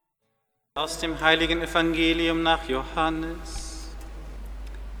Aus dem heiligen Evangelium nach Johannes.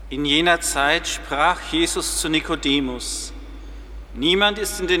 In jener Zeit sprach Jesus zu Nikodemus: Niemand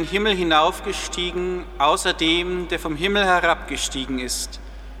ist in den Himmel hinaufgestiegen, außer dem, der vom Himmel herabgestiegen ist,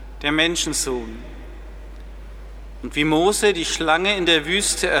 der Menschensohn. Und wie Mose die Schlange in der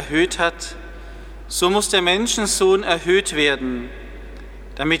Wüste erhöht hat, so muss der Menschensohn erhöht werden,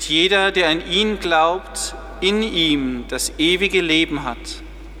 damit jeder, der an ihn glaubt, in ihm das ewige Leben hat.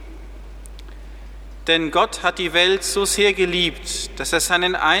 Denn Gott hat die Welt so sehr geliebt, dass er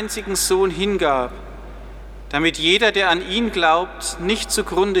seinen einzigen Sohn hingab, damit jeder, der an ihn glaubt, nicht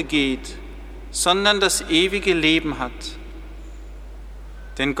zugrunde geht, sondern das ewige Leben hat.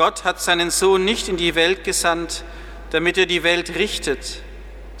 Denn Gott hat seinen Sohn nicht in die Welt gesandt, damit er die Welt richtet,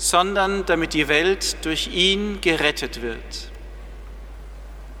 sondern damit die Welt durch ihn gerettet wird.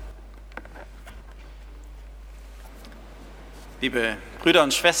 Liebe Brüder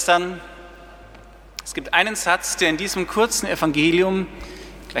und Schwestern, es gibt einen Satz, der in diesem kurzen Evangelium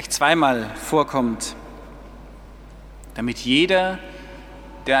gleich zweimal vorkommt. Damit jeder,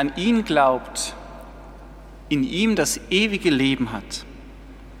 der an ihn glaubt, in ihm das ewige Leben hat.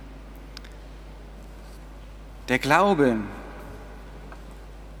 Der Glaube,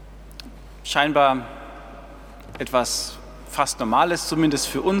 scheinbar etwas fast Normales, zumindest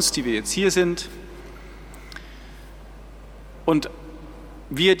für uns, die wir jetzt hier sind. Und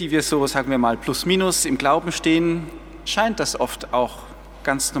wir, die wir so, sagen wir mal, plus minus im Glauben stehen, scheint das oft auch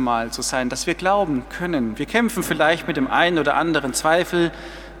ganz normal zu sein, dass wir glauben können. Wir kämpfen vielleicht mit dem einen oder anderen Zweifel,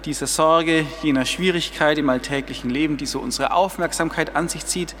 dieser Sorge, jener Schwierigkeit im alltäglichen Leben, die so unsere Aufmerksamkeit an sich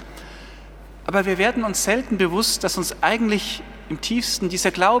zieht. Aber wir werden uns selten bewusst, dass uns eigentlich im tiefsten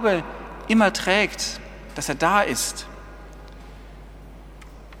dieser Glaube immer trägt, dass er da ist,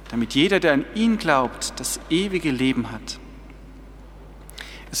 damit jeder, der an ihn glaubt, das ewige Leben hat.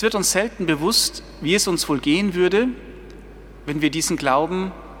 Es wird uns selten bewusst, wie es uns wohl gehen würde, wenn wir diesen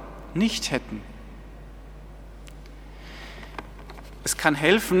Glauben nicht hätten. Es kann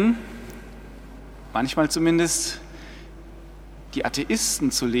helfen, manchmal zumindest, die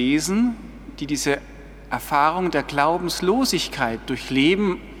Atheisten zu lesen, die diese Erfahrung der Glaubenslosigkeit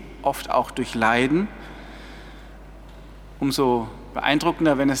durchleben, oft auch durchleiden. Umso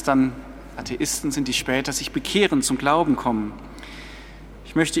beeindruckender, wenn es dann Atheisten sind, die später sich bekehren, zum Glauben kommen.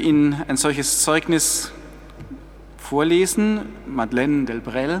 Ich möchte Ihnen ein solches Zeugnis vorlesen. Madeleine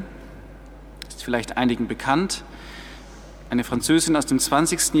Delbrel ist vielleicht einigen bekannt. Eine Französin aus dem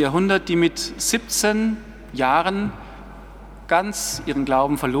 20. Jahrhundert, die mit 17 Jahren ganz ihren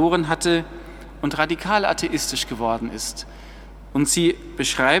Glauben verloren hatte und radikal atheistisch geworden ist. Und sie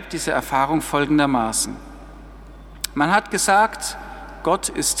beschreibt diese Erfahrung folgendermaßen: Man hat gesagt, Gott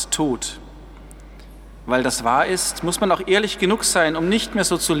ist tot. Weil das wahr ist, muss man auch ehrlich genug sein, um nicht mehr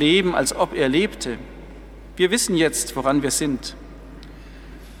so zu leben, als ob er lebte. Wir wissen jetzt, woran wir sind.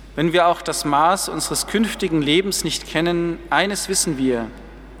 Wenn wir auch das Maß unseres künftigen Lebens nicht kennen, eines wissen wir: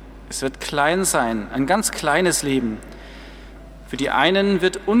 Es wird klein sein, ein ganz kleines Leben. Für die einen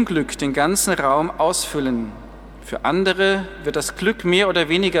wird Unglück den ganzen Raum ausfüllen, für andere wird das Glück mehr oder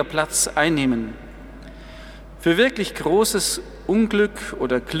weniger Platz einnehmen. Für wirklich großes Unglück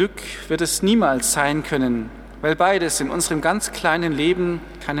oder Glück wird es niemals sein können, weil beides in unserem ganz kleinen Leben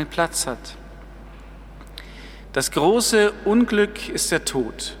keinen Platz hat. Das große Unglück ist der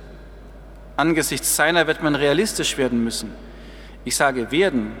Tod. Angesichts seiner wird man realistisch werden müssen. Ich sage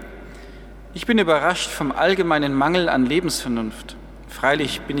werden. Ich bin überrascht vom allgemeinen Mangel an Lebensvernunft.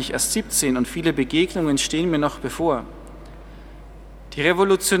 Freilich bin ich erst 17 und viele Begegnungen stehen mir noch bevor. Die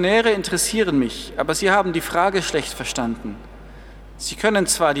Revolutionäre interessieren mich, aber sie haben die Frage schlecht verstanden. Sie können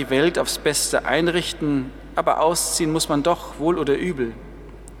zwar die Welt aufs Beste einrichten, aber ausziehen muss man doch, wohl oder übel.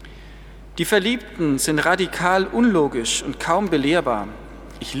 Die Verliebten sind radikal unlogisch und kaum belehrbar.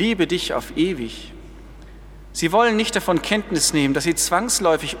 Ich liebe dich auf ewig. Sie wollen nicht davon Kenntnis nehmen, dass sie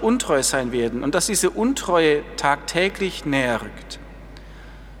zwangsläufig untreu sein werden und dass diese Untreue tagtäglich näher rückt.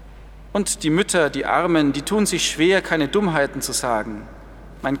 Und die Mütter, die Armen, die tun sich schwer, keine Dummheiten zu sagen.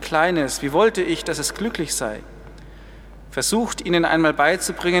 Mein Kleines, wie wollte ich, dass es glücklich sei? Versucht ihnen einmal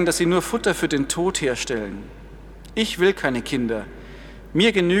beizubringen, dass sie nur Futter für den Tod herstellen. Ich will keine Kinder.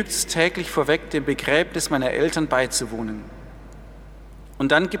 Mir genügt's, täglich vorweg dem Begräbnis meiner Eltern beizuwohnen.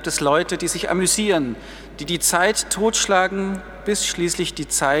 Und dann gibt es Leute, die sich amüsieren, die die Zeit totschlagen, bis schließlich die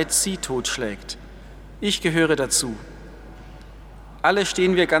Zeit sie totschlägt. Ich gehöre dazu. Alle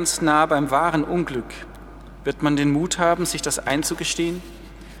stehen wir ganz nah beim wahren Unglück. Wird man den Mut haben, sich das einzugestehen?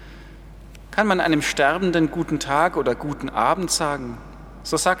 Kann man einem Sterbenden guten Tag oder guten Abend sagen?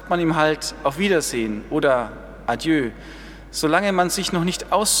 So sagt man ihm halt auf Wiedersehen oder Adieu. solange man sich noch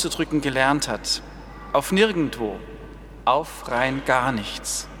nicht auszudrücken gelernt hat, auf nirgendwo, auf rein gar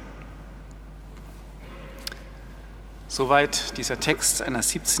nichts. Soweit dieser Text einer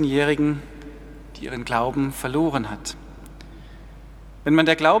 17-Jährigen, die ihren Glauben verloren hat. Wenn man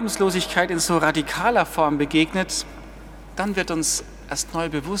der Glaubenslosigkeit in so radikaler Form begegnet, dann wird uns erst neu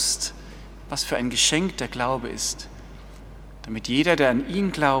bewusst, was für ein Geschenk der Glaube ist, damit jeder, der an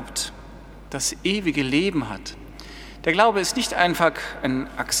ihn glaubt, das ewige Leben hat. Der Glaube ist nicht einfach ein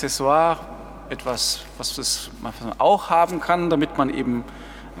Accessoire, etwas, was man auch haben kann, damit man eben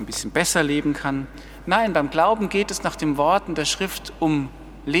ein bisschen besser leben kann. Nein, beim Glauben geht es nach den Worten der Schrift um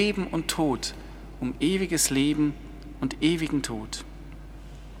Leben und Tod, um ewiges Leben und ewigen Tod.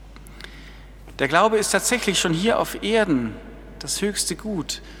 Der Glaube ist tatsächlich schon hier auf Erden das höchste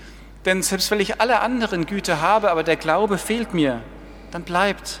Gut. Denn selbst wenn ich alle anderen Güter habe, aber der Glaube fehlt mir, dann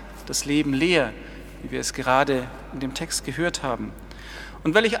bleibt das Leben leer, wie wir es gerade in dem Text gehört haben.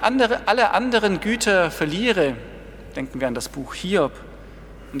 Und weil ich alle anderen Güter verliere, denken wir an das Buch Hiob,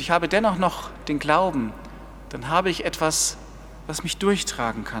 und ich habe dennoch noch den Glauben, dann habe ich etwas, was mich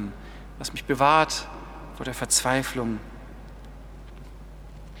durchtragen kann, was mich bewahrt vor der Verzweiflung.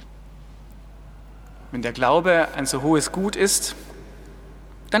 Wenn der Glaube ein so hohes Gut ist,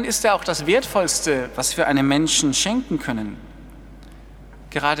 dann ist er auch das Wertvollste, was wir einem Menschen schenken können.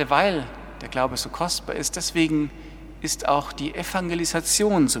 Gerade weil der Glaube so kostbar ist, deswegen ist auch die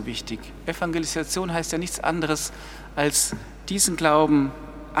Evangelisation so wichtig. Evangelisation heißt ja nichts anderes, als diesen Glauben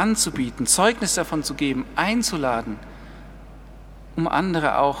anzubieten, Zeugnis davon zu geben, einzuladen, um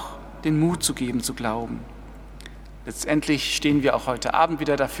andere auch den Mut zu geben, zu glauben. Letztendlich stehen wir auch heute Abend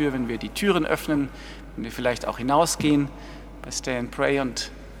wieder dafür, wenn wir die Türen öffnen, wenn wir vielleicht auch hinausgehen bei Stay and Pray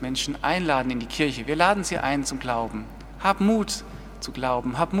und Menschen einladen in die Kirche. Wir laden sie ein zum Glauben. Hab Mut zu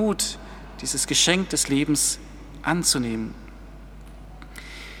glauben, hab Mut, dieses Geschenk des Lebens anzunehmen.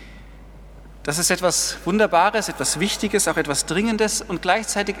 Das ist etwas Wunderbares, etwas Wichtiges, auch etwas Dringendes und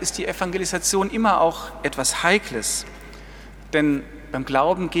gleichzeitig ist die Evangelisation immer auch etwas Heikles. Denn beim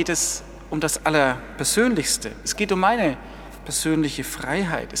Glauben geht es um das Allerpersönlichste. Es geht um meine persönliche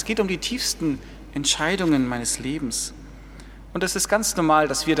Freiheit. Es geht um die tiefsten Entscheidungen meines Lebens. Und es ist ganz normal,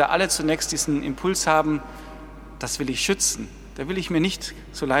 dass wir da alle zunächst diesen Impuls haben, das will ich schützen. Da will ich mir nicht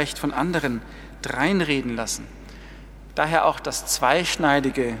so leicht von anderen dreinreden lassen. Daher auch das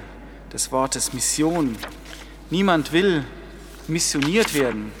Zweischneidige des Wortes Mission. Niemand will missioniert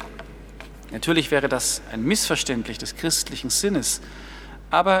werden. Natürlich wäre das ein Missverständnis des christlichen Sinnes,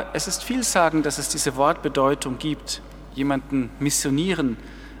 aber es ist vielsagend, dass es diese Wortbedeutung gibt, jemanden missionieren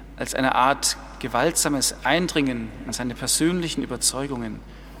als eine Art gewaltsames Eindringen in seine persönlichen Überzeugungen.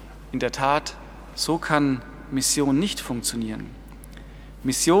 In der Tat, so kann Mission nicht funktionieren.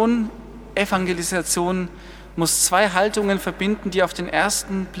 Mission, Evangelisation muss zwei Haltungen verbinden, die auf den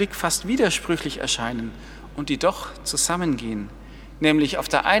ersten Blick fast widersprüchlich erscheinen und die doch zusammengehen. Nämlich auf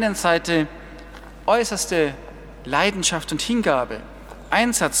der einen Seite äußerste Leidenschaft und Hingabe,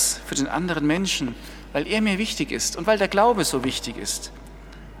 Einsatz für den anderen Menschen, weil er mir wichtig ist und weil der Glaube so wichtig ist.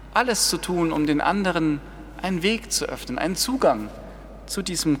 Alles zu tun, um den anderen einen Weg zu öffnen, einen Zugang zu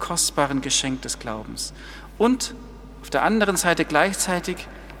diesem kostbaren Geschenk des Glaubens. Und auf der anderen Seite gleichzeitig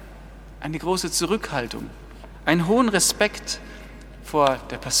eine große Zurückhaltung, einen hohen Respekt vor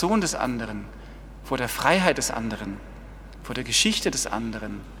der Person des anderen, vor der Freiheit des anderen, vor der Geschichte des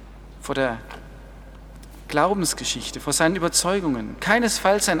anderen, vor der Glaubensgeschichte, vor seinen Überzeugungen.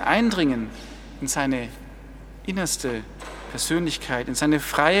 Keinesfalls ein Eindringen in seine innerste Persönlichkeit, in seine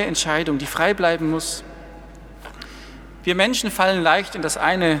freie Entscheidung, die frei bleiben muss. Wir Menschen fallen leicht in das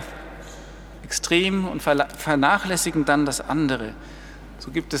eine Extrem und vernachlässigen dann das andere.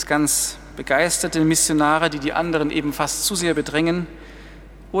 So gibt es ganz begeisterte Missionare, die die anderen eben fast zu sehr bedrängen,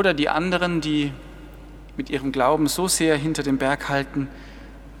 oder die anderen, die mit ihrem Glauben so sehr hinter dem Berg halten,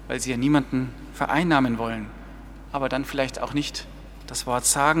 weil sie ja niemanden vereinnahmen wollen, aber dann vielleicht auch nicht das Wort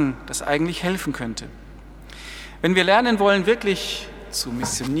sagen, das eigentlich helfen könnte. Wenn wir lernen wollen, wirklich zu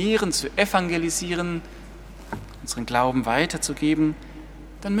missionieren, zu evangelisieren, unseren Glauben weiterzugeben,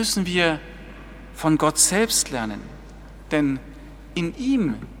 dann müssen wir von Gott selbst lernen. Denn in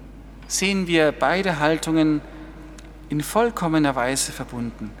ihm sehen wir beide Haltungen in vollkommener Weise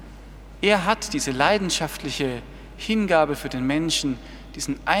verbunden. Er hat diese leidenschaftliche Hingabe für den Menschen,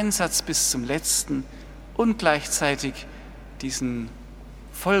 diesen Einsatz bis zum Letzten und gleichzeitig diesen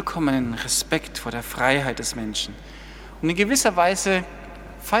vollkommenen Respekt vor der Freiheit des Menschen. Und in gewisser Weise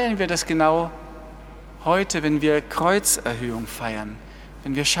feiern wir das genau heute, wenn wir Kreuzerhöhung feiern,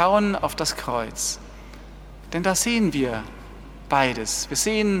 wenn wir schauen auf das Kreuz. Denn da sehen wir beides. Wir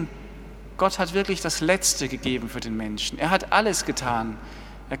sehen Gott hat wirklich das Letzte gegeben für den Menschen. Er hat alles getan.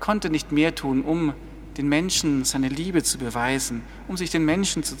 Er konnte nicht mehr tun, um den Menschen seine Liebe zu beweisen, um sich den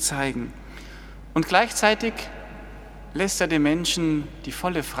Menschen zu zeigen. Und gleichzeitig lässt er den Menschen die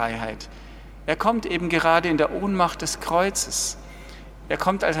volle Freiheit. Er kommt eben gerade in der Ohnmacht des Kreuzes. Er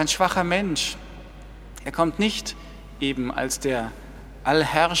kommt als ein schwacher Mensch. Er kommt nicht eben als der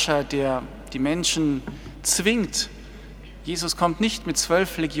Allherrscher, der die Menschen zwingt. Jesus kommt nicht mit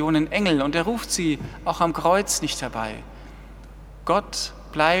 12 Legionen Engel und er ruft sie auch am Kreuz nicht herbei. Gott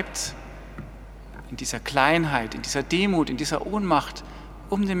bleibt in dieser Kleinheit, in dieser Demut, in dieser Ohnmacht,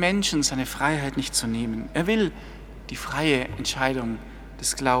 um den Menschen seine Freiheit nicht zu nehmen. Er will die freie Entscheidung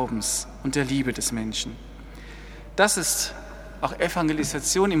des Glaubens und der Liebe des Menschen. Das ist auch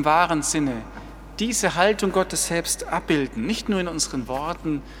Evangelisation im wahren Sinne. Diese Haltung Gottes selbst abbilden, nicht nur in unseren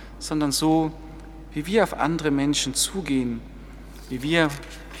Worten, sondern so, wie wir auf andere Menschen zugehen, wie wir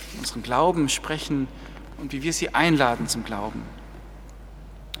unseren Glauben sprechen und wie wir sie einladen zum Glauben.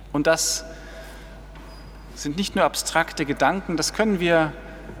 Und das sind nicht nur abstrakte Gedanken, das können wir,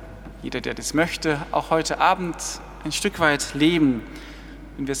 jeder, der das möchte, auch heute Abend ein Stück weit leben.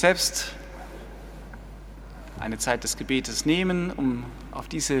 Wenn wir selbst eine Zeit des Gebetes nehmen, um auf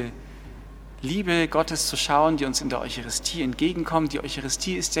diese Liebe Gottes zu schauen, die uns in der Eucharistie entgegenkommt. Die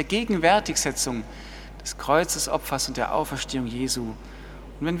Eucharistie ist ja Gegenwärtigsetzung des Kreuzesopfers und der Auferstehung Jesu.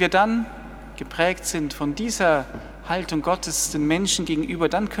 Und wenn wir dann geprägt sind von dieser Haltung Gottes den Menschen gegenüber,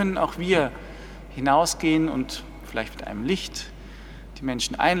 dann können auch wir hinausgehen und vielleicht mit einem Licht die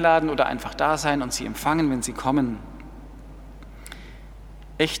Menschen einladen oder einfach da sein und sie empfangen, wenn sie kommen.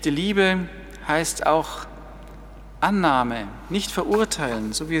 Echte Liebe heißt auch Annahme, nicht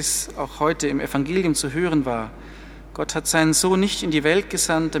verurteilen, so wie es auch heute im Evangelium zu hören war. Gott hat seinen Sohn nicht in die Welt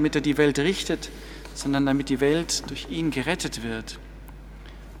gesandt, damit er die Welt richtet, sondern damit die Welt durch ihn gerettet wird.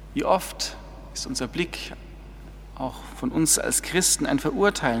 Wie oft ist unser Blick auch von uns als Christen ein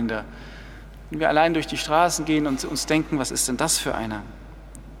verurteilender, wenn wir allein durch die Straßen gehen und uns denken, was ist denn das für einer?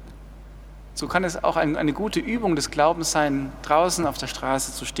 So kann es auch eine gute Übung des Glaubens sein, draußen auf der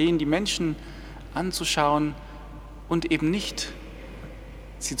Straße zu stehen, die Menschen anzuschauen und eben nicht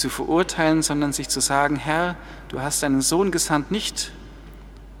sie zu verurteilen, sondern sich zu sagen, Herr, du hast deinen Sohn gesandt, nicht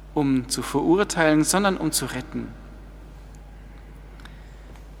um zu verurteilen, sondern um zu retten.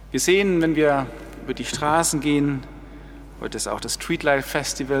 Wir sehen, wenn wir über die Straßen gehen, heute ist auch das Streetlight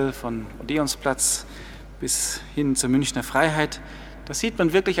Festival von Odeonsplatz bis hin zur Münchner Freiheit, da sieht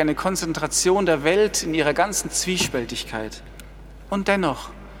man wirklich eine Konzentration der Welt in ihrer ganzen Zwiespältigkeit. Und dennoch,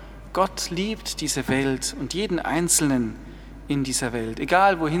 Gott liebt diese Welt und jeden Einzelnen in dieser Welt,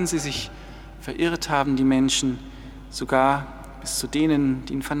 egal wohin sie sich verirrt haben, die Menschen, sogar bis zu denen,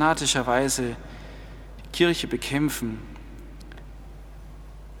 die in fanatischer Weise die Kirche bekämpfen.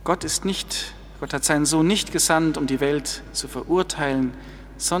 Gott hat seinen Sohn nicht gesandt, um die Welt zu verurteilen,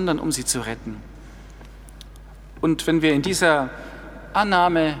 sondern um sie zu retten. Und wenn wir in dieser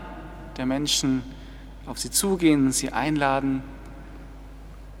Annahme der Menschen auf sie zugehen, sie einladen,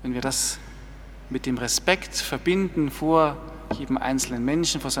 wenn wir das mit dem Respekt verbinden vor jedem einzelnen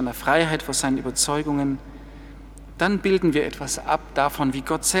Menschen, vor seiner Freiheit, vor seinen Überzeugungen, dann bilden wir etwas ab davon, wie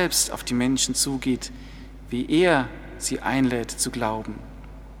Gott selbst auf die Menschen zugeht, wie er sie einlädt zu glauben.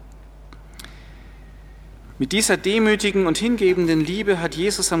 Mit dieser demütigen und hingebenden Liebe hat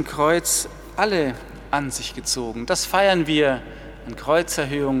Jesus am Kreuz alle an sich gezogen. Das feiern wir an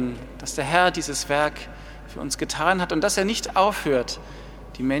Kreuzerhöhungen, dass der Herr dieses Werk für uns getan hat und dass er nicht aufhört,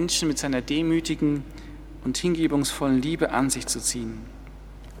 die Menschen mit seiner demütigen und hingebungsvollen Liebe an sich zu ziehen.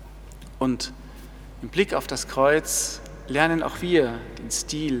 Und im Blick auf das Kreuz lernen auch wir den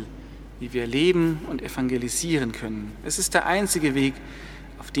Stil, wie wir leben und evangelisieren können. Es ist der einzige Weg,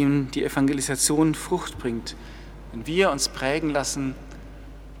 auf dem die Evangelisation Frucht bringt, wenn wir uns prägen lassen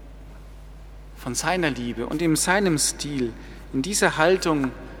von seiner Liebe und in seinem Stil, in dieser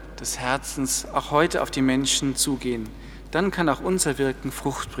Haltung des Herzens auch heute auf die Menschen zugehen. Dann kann auch unser Wirken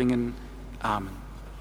Frucht bringen. Amen.